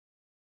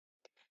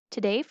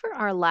Today, for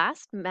our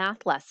last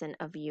math lesson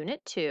of Unit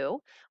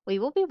 2, we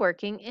will be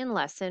working in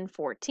Lesson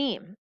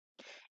 14.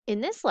 In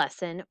this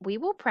lesson, we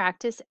will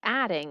practice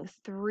adding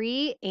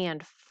 3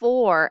 and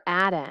 4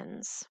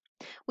 addends.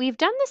 We've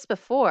done this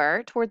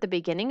before toward the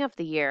beginning of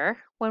the year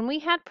when we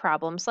had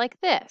problems like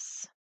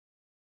this.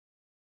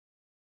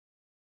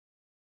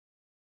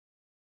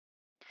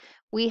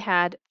 We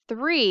had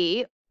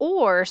 3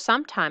 or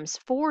sometimes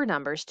 4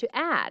 numbers to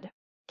add.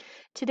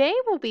 Today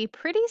will be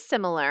pretty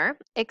similar,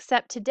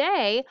 except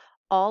today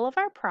all of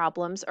our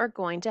problems are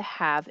going to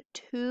have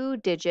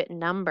two-digit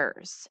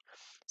numbers.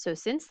 So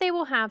since they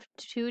will have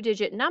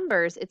two-digit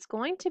numbers, it's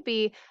going to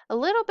be a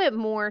little bit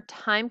more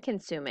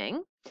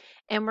time-consuming,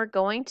 and we're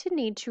going to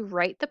need to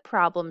write the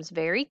problems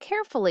very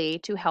carefully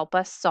to help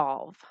us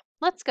solve.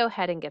 Let's go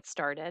ahead and get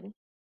started.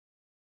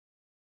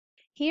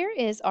 Here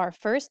is our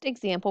first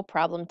example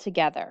problem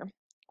together.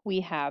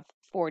 We have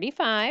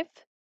 45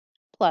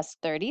 plus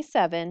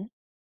 37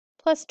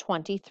 plus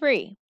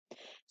 23.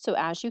 So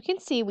as you can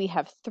see, we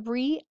have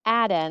 3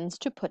 addends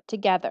to put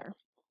together.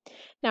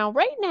 Now,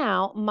 right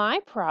now,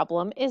 my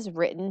problem is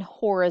written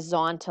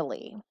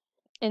horizontally.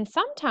 And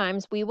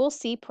sometimes we will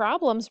see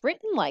problems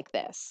written like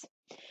this.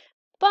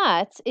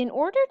 But in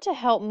order to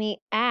help me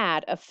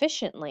add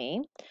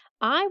efficiently,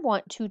 I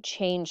want to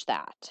change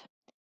that.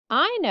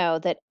 I know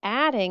that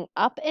adding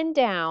up and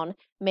down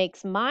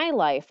makes my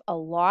life a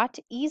lot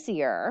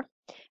easier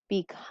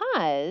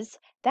because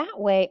that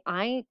way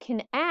I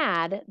can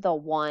add the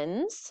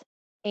ones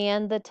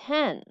and the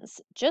tens,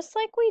 just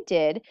like we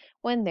did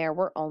when there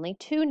were only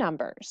two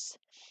numbers.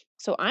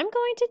 So I'm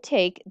going to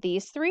take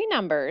these three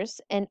numbers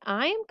and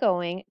I am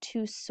going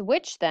to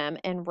switch them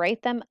and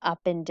write them up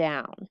and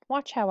down.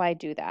 Watch how I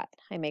do that.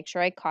 I make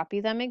sure I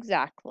copy them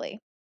exactly.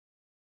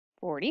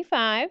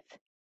 45,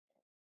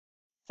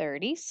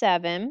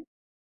 37,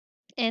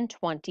 and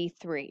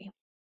 23.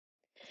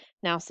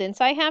 Now, since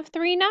I have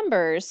three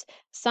numbers,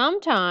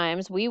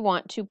 sometimes we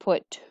want to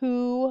put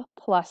two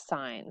plus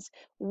signs.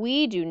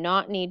 We do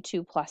not need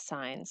two plus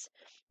signs.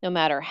 No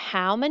matter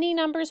how many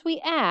numbers we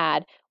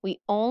add,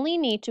 we only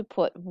need to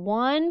put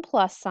one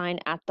plus sign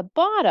at the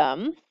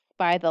bottom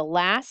by the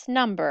last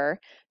number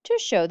to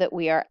show that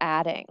we are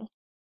adding.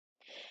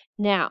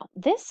 Now,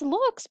 this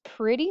looks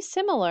pretty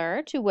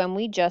similar to when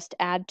we just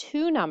add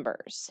two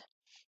numbers.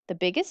 The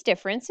biggest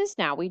difference is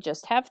now we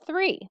just have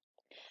three.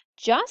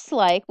 Just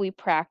like we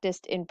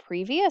practiced in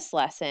previous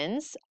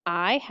lessons,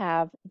 I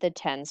have the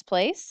tens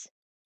place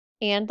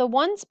and the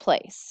ones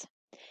place.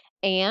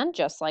 And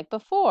just like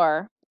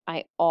before,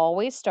 I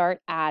always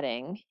start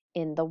adding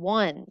in the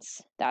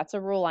ones. That's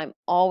a rule I'm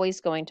always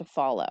going to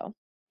follow.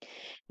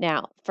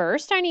 Now,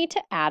 first I need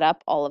to add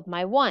up all of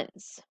my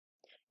ones.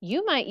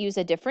 You might use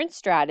a different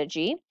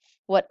strategy.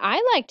 What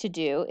I like to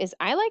do is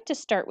I like to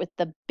start with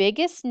the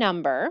biggest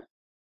number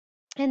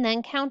and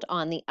then count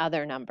on the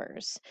other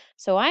numbers.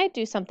 So I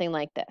do something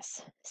like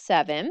this: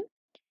 7,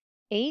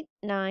 8,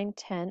 9,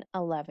 10,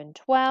 11,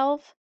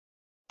 12,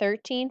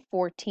 13,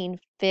 14,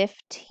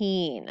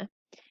 15.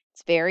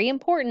 It's very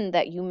important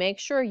that you make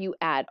sure you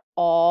add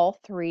all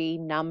three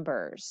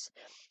numbers.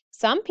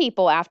 Some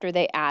people, after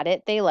they add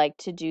it, they like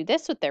to do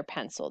this with their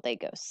pencil. They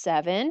go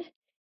 7,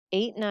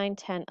 8, 9,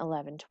 10,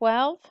 11,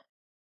 12,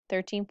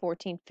 13,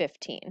 14,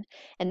 15.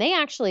 And they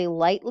actually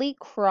lightly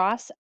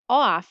cross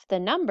off the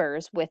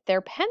numbers with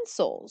their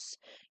pencils.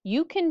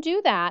 You can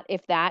do that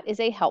if that is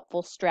a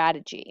helpful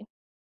strategy.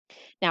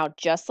 Now,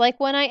 just like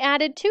when I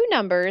added two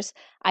numbers,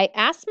 I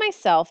asked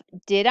myself,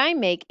 did I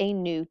make a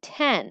new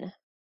 10?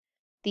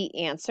 The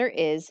answer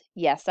is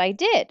yes, I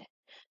did.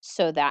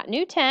 So that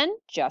new 10,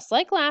 just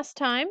like last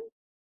time,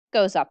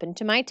 goes up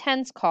into my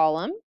tens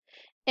column,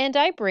 and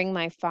I bring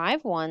my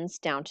 5 ones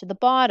down to the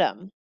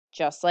bottom,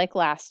 just like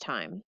last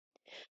time.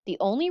 The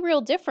only real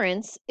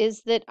difference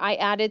is that I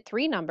added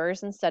 3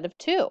 numbers instead of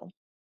 2.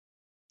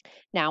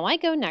 Now I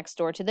go next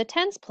door to the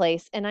tens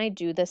place and I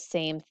do the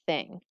same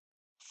thing.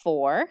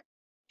 4,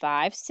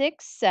 5,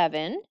 6,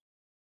 7,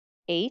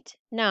 8,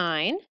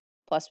 9,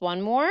 plus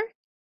one more,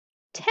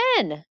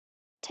 10.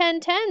 10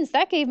 tens,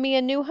 that gave me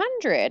a new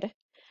 100.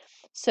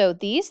 So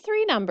these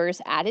three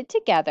numbers added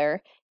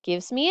together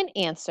gives me an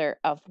answer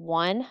of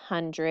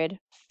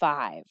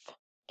 105.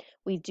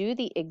 We do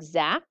the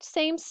exact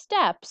same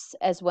steps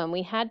as when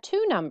we had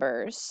two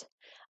numbers.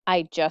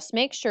 I just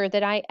make sure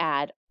that I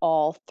add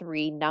all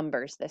three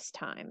numbers this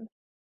time.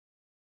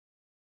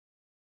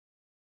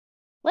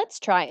 Let's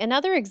try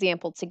another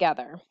example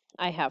together.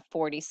 I have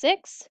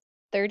 46,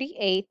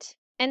 38,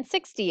 and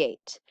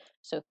 68.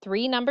 So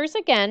three numbers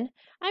again.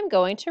 I'm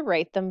going to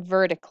write them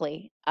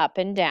vertically, up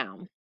and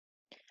down.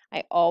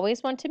 I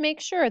always want to make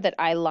sure that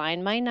I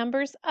line my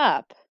numbers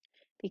up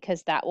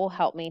because that will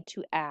help me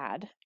to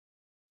add.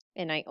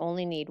 And I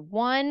only need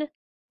one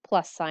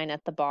plus sign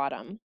at the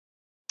bottom.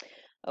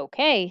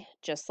 Okay,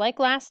 just like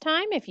last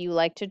time, if you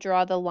like to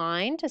draw the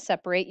line to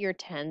separate your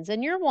tens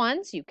and your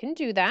ones, you can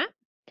do that.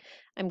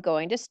 I'm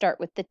going to start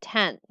with the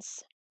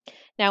tens.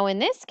 Now in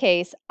this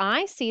case,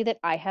 I see that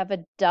I have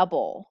a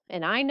double,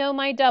 and I know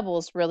my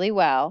doubles really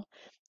well.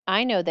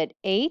 I know that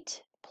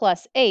 8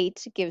 plus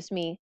 8 gives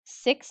me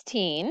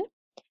 16.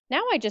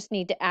 Now I just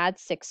need to add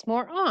 6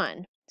 more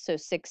on. So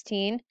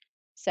 16,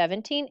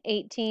 17,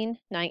 18,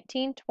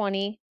 19,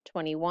 20,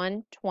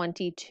 21,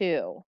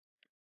 22.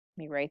 Let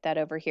me write that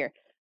over here.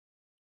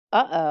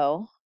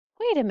 Uh-oh,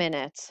 wait a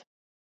minute.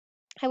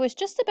 I was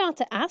just about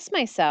to ask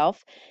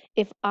myself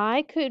if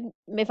I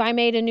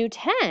made a new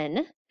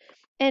 10,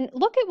 and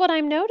look at what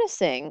I'm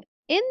noticing.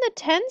 In the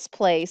tens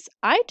place,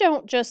 I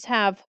don't just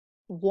have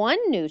one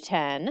new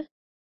 10,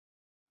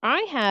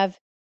 I have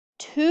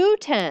two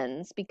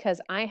tens because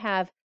I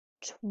have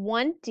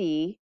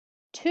 22.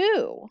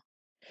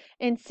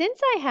 And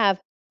since I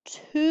have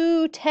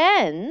two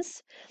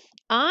tens,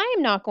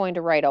 I'm not going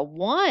to write a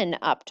 1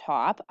 up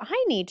top.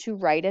 I need to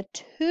write a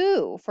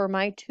 2 for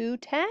my two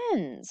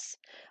tens.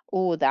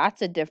 Oh,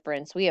 that's a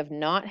difference. We have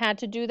not had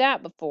to do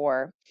that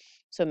before.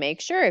 So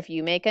make sure if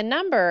you make a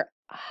number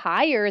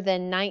higher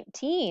than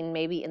 19,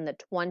 maybe in the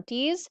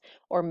 20s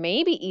or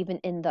maybe even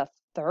in the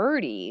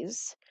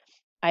 30s,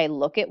 I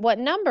look at what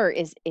number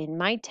is in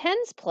my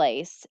tens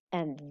place,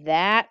 and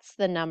that's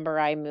the number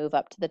I move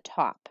up to the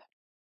top.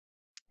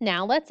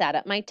 Now let's add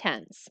up my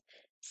tens.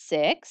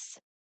 6,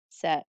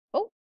 7,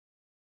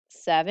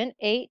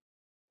 8,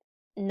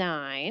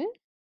 9,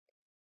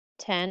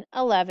 10,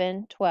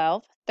 11,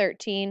 12,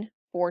 13,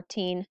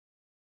 14,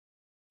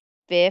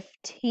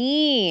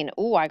 15.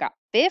 Ooh, I got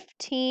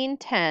 15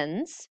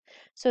 tens.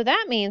 So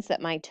that means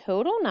that my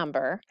total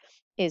number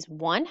is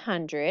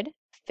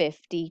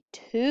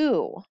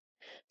 152.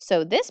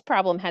 So this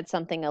problem had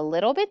something a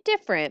little bit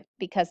different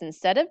because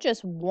instead of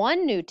just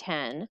one new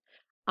 10,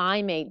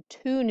 I made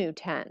two new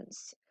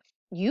 10s.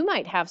 You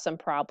might have some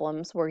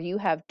problems where you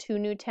have two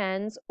new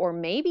 10s or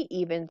maybe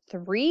even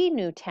three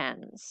new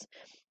 10s.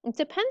 It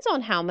depends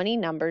on how many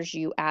numbers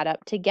you add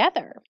up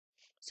together.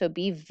 So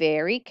be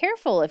very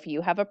careful if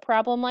you have a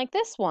problem like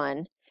this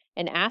one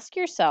and ask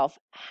yourself,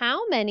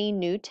 how many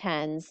new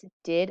 10s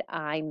did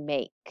I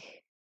make?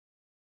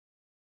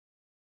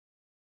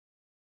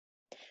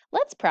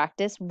 Let's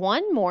practice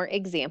one more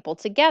example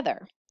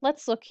together.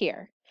 Let's look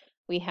here.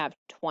 We have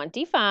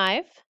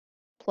 25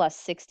 plus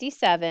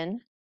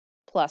 67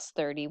 plus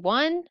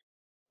 31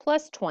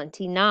 plus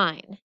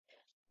 29.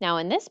 Now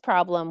in this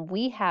problem,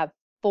 we have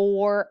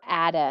 4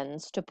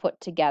 addends to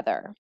put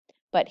together.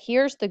 But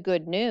here's the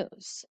good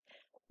news.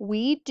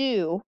 We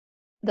do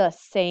the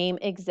same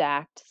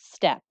exact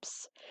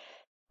steps.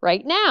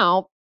 Right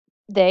now,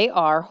 they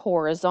are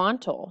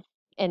horizontal,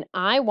 and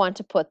I want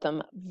to put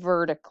them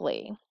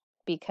vertically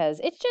because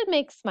it just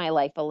makes my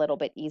life a little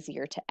bit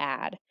easier to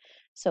add.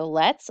 So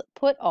let's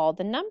put all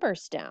the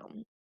numbers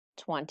down.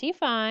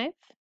 25,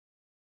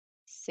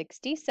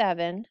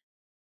 67,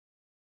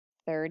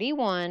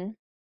 31,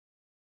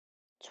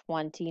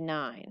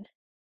 29.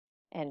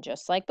 And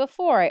just like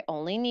before, I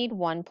only need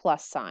one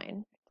plus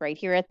sign right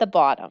here at the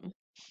bottom,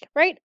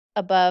 right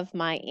above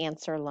my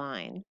answer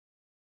line.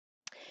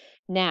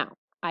 Now,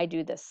 I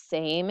do the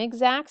same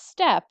exact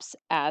steps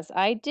as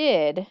I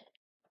did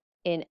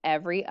in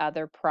every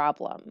other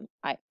problem.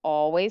 I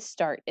always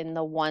start in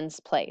the ones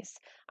place.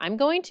 I'm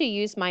going to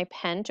use my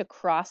pen to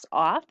cross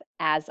off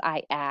as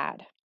I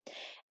add.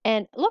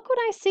 And look what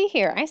I see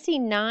here. I see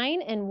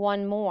 9 and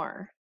one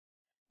more.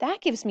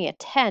 That gives me a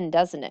 10,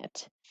 doesn't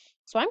it?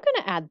 So I'm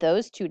going to add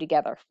those two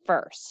together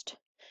first.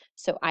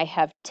 So I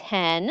have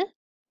 10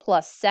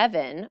 plus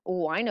 7.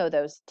 Oh, I know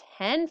those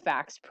 10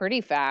 facts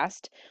pretty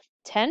fast.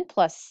 10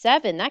 plus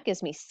 7, that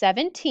gives me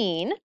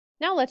 17.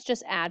 Now let's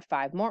just add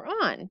 5 more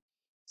on.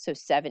 So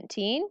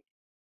 17,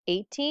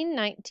 18,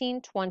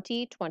 19,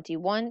 20,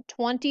 21,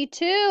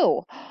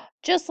 22.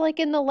 Just like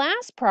in the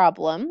last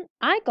problem,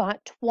 I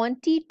got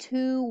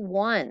 22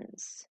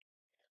 ones.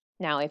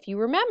 Now, if you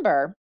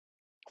remember,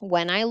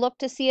 when I look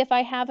to see if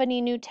I have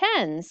any new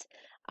 10s,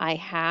 I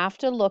have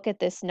to look at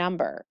this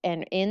number.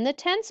 And in the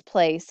tens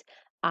place,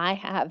 I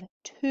have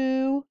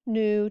two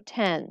new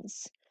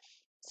 10s.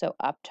 So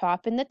up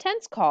top in the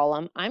tens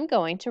column, I'm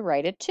going to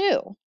write a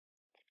 2.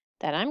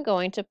 Then I'm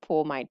going to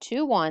pull my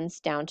 2 ones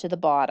down to the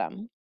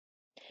bottom.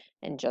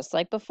 And just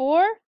like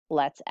before,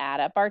 let's add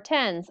up our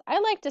 10s. I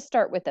like to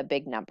start with a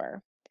big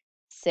number.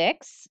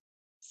 6,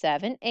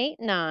 7, 8,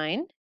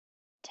 9,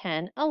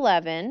 10,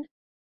 11,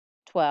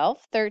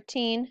 12,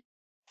 13,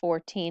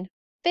 14,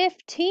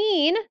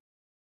 15.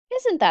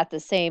 Isn't that the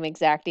same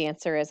exact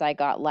answer as I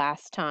got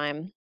last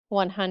time?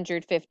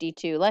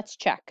 152. Let's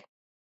check.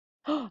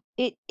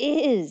 It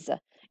is.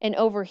 And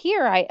over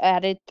here, I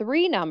added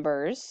 3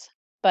 numbers,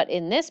 but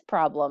in this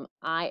problem,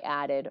 I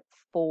added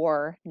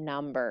 4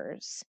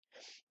 numbers.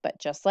 But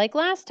just like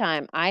last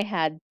time, I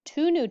had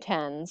 2 new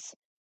 10s.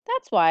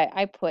 That's why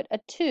I put a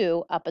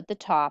 2 up at the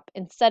top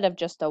instead of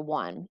just a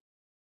 1.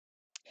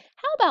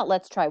 How about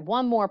let's try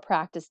one more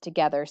practice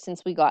together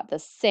since we got the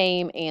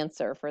same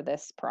answer for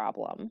this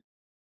problem.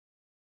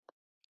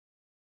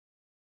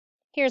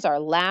 Here's our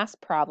last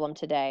problem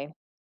today.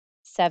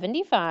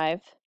 75,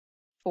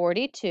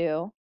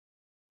 42,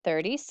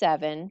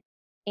 37,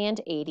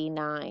 and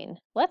 89.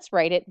 Let's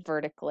write it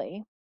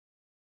vertically.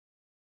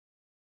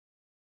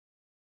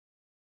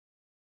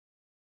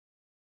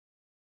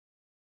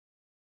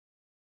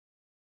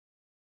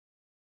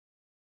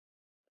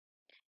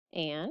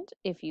 And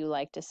if you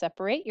like to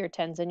separate your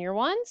tens and your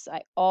ones,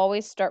 I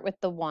always start with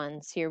the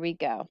ones. Here we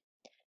go.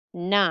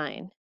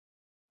 9,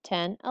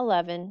 10,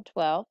 11,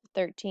 12,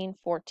 13,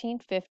 14,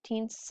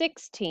 15,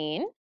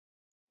 16,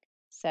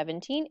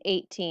 17,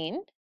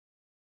 18,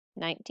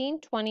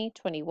 19, 20,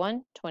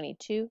 21,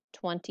 22,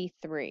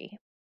 23.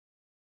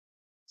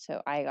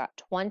 So I got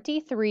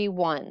 23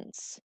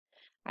 ones.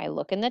 I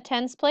look in the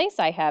tens place,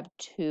 I have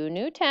 2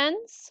 new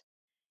tens,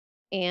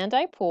 and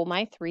I pull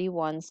my 3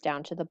 ones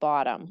down to the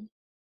bottom.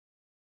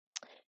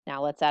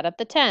 Now let's add up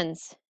the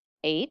tens.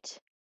 8,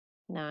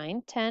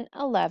 9, 10,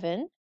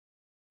 11,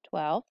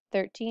 12,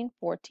 13,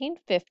 14,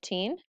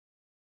 15,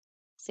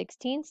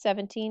 16,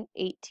 17,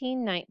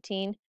 18,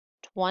 19,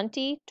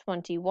 20,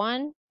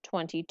 21,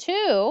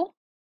 22,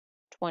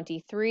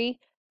 23,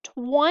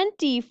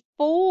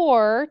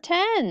 24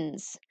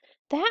 tens.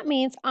 That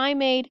means I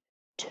made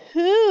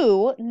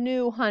 2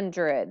 new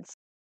hundreds.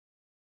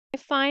 My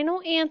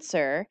final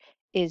answer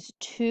is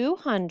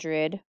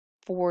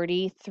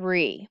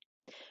 243.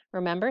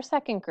 Remember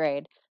second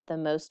grade, the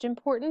most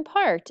important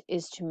part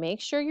is to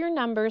make sure your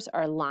numbers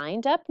are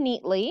lined up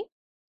neatly.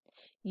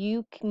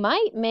 You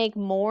might make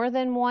more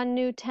than one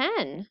new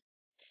 10.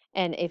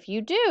 And if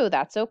you do,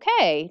 that's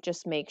okay.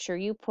 Just make sure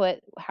you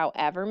put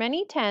however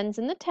many tens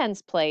in the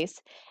tens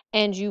place,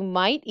 and you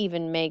might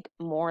even make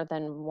more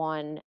than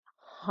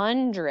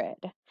 100.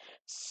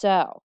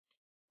 So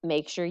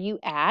make sure you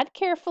add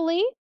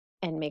carefully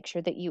and make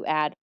sure that you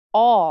add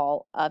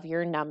all of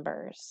your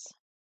numbers.